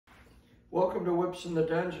Welcome to Whips in the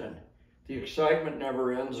Dungeon. The excitement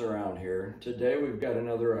never ends around here. Today we've got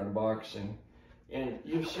another unboxing, and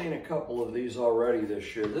you've seen a couple of these already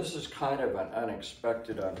this year. This is kind of an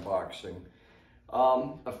unexpected unboxing.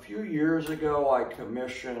 A few years ago I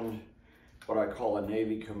commissioned what I call a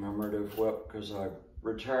Navy commemorative whip because I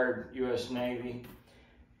retired U.S. Navy.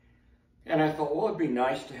 And I thought, well, it'd be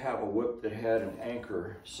nice to have a whip that had an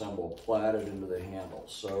anchor symbol platted into the handle.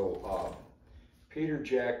 So Peter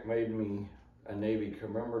Jack made me a Navy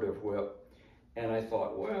commemorative whip, and I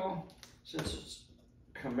thought, well, since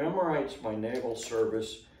it commemorates my naval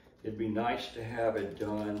service, it'd be nice to have it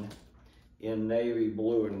done in navy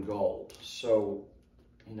blue and gold. So,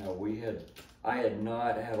 you know, I had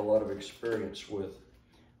not had a lot of experience with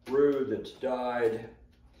rue that's dyed,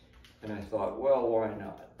 and I thought, well, why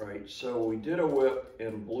not, right? So we did a whip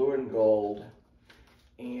in blue and gold,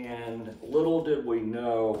 and little did we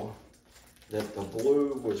know that the blue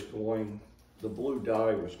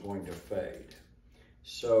dye was going to fade.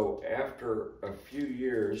 So after a few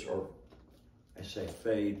years, or I say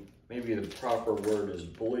fade, maybe the proper word is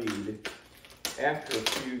bleed. After a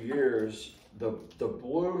few years, the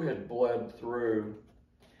blue had bled through,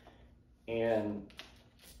 and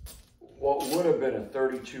what would have been a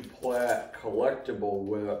 32 Plait collectible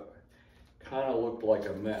whip kind of looked like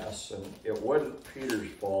a mess. And it wasn't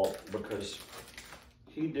Peter's fault because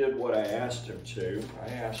he did what I asked him to. I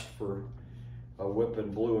asked for a whip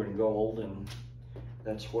in blue and gold, and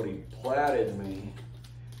that's what he platted me.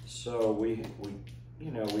 So we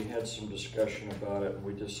had some discussion about it, and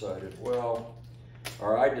we decided,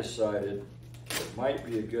 I decided it might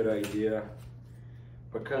be a good idea,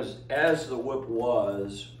 because as the whip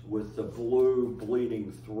was, with the blue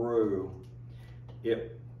bleeding through,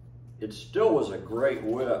 it still was a great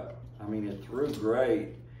whip. I mean, it threw great,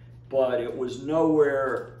 but it was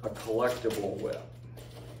nowhere a collectible whip.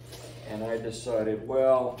 And I decided,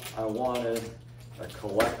 well, I wanted a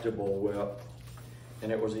collectible whip,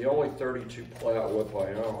 and it was the only 32 Plait whip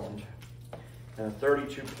I owned. And a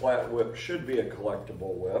 32 Plait whip should be a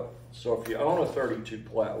collectible whip. So if you own a 32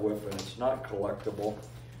 Plait whip and it's not collectible,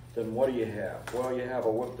 then what do you have? Well, you have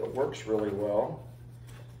a whip that works really well,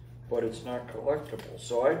 but it's not collectible.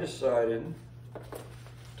 So I decided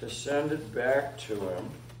to send it back to him,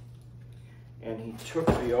 and he took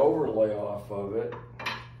the overlay off of it,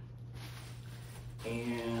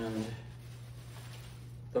 and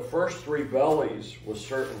the first 3 bellies was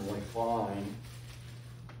certainly fine.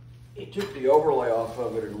 He took the overlay off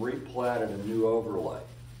of it and replatted a new overlay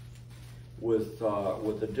with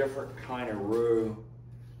a different kind of rue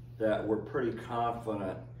that we're pretty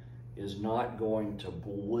confident is not going to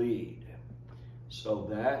bleed. So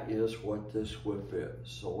that is what this whip is.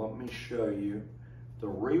 So let me show you the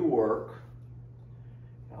rework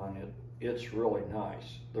on it. It's really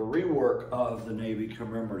nice. The rework of the Navy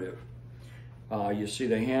commemorative. You see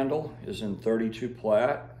the handle is in 32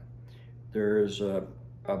 Plait. There's a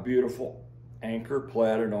beautiful anchor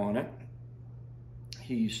platted on it.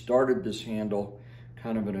 He started this handle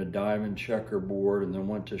kind of in a diamond checkerboard and then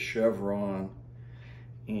went to chevron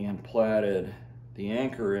and platted the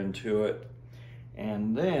anchor into it.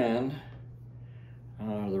 And then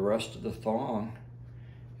the rest of the thong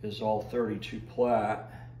is all 32 Plait,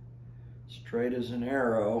 straight as an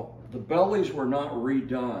arrow. The bellies were not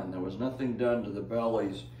redone. There was nothing done to the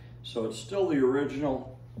bellies. So it's still the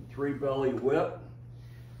original 3 belly whip.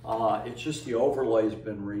 It's just the overlay's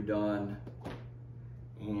been redone.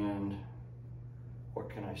 And what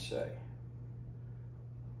can I say?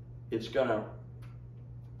 It's gonna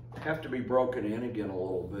have to be broken in again a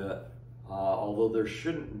little bit. Although there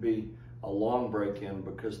shouldn't be a long break in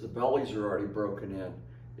because the bellies are already broken in.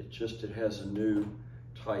 It has a new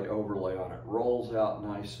tight overlay on it. Rolls out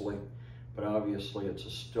nicely, but obviously it's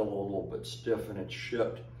still a little bit stiff and it's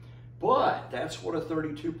shipped. But that's what a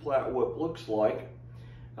 32 Plait whip looks like.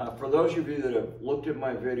 For those of you that have looked at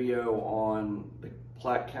my video on the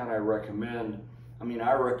Plait count I recommend,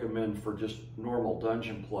 I recommend for just normal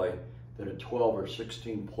dungeon play that a 12 or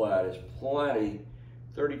 16 Plait is plenty.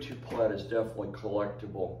 32 Plait is definitely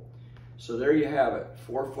collectible. So there you have it,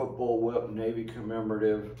 4-foot bullwhip, Navy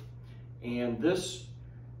commemorative. And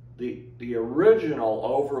the original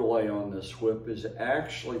overlay on this whip is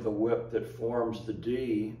actually the whip that forms the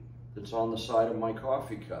D that's on the side of my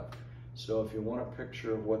coffee cup. So if you want a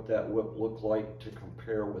picture of what that whip looked like to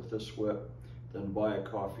compare with this whip, then buy a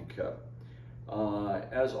coffee cup.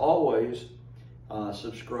 As always,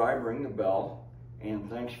 subscribe, ring the bell, and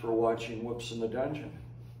thanks for watching Whips in the Dungeon.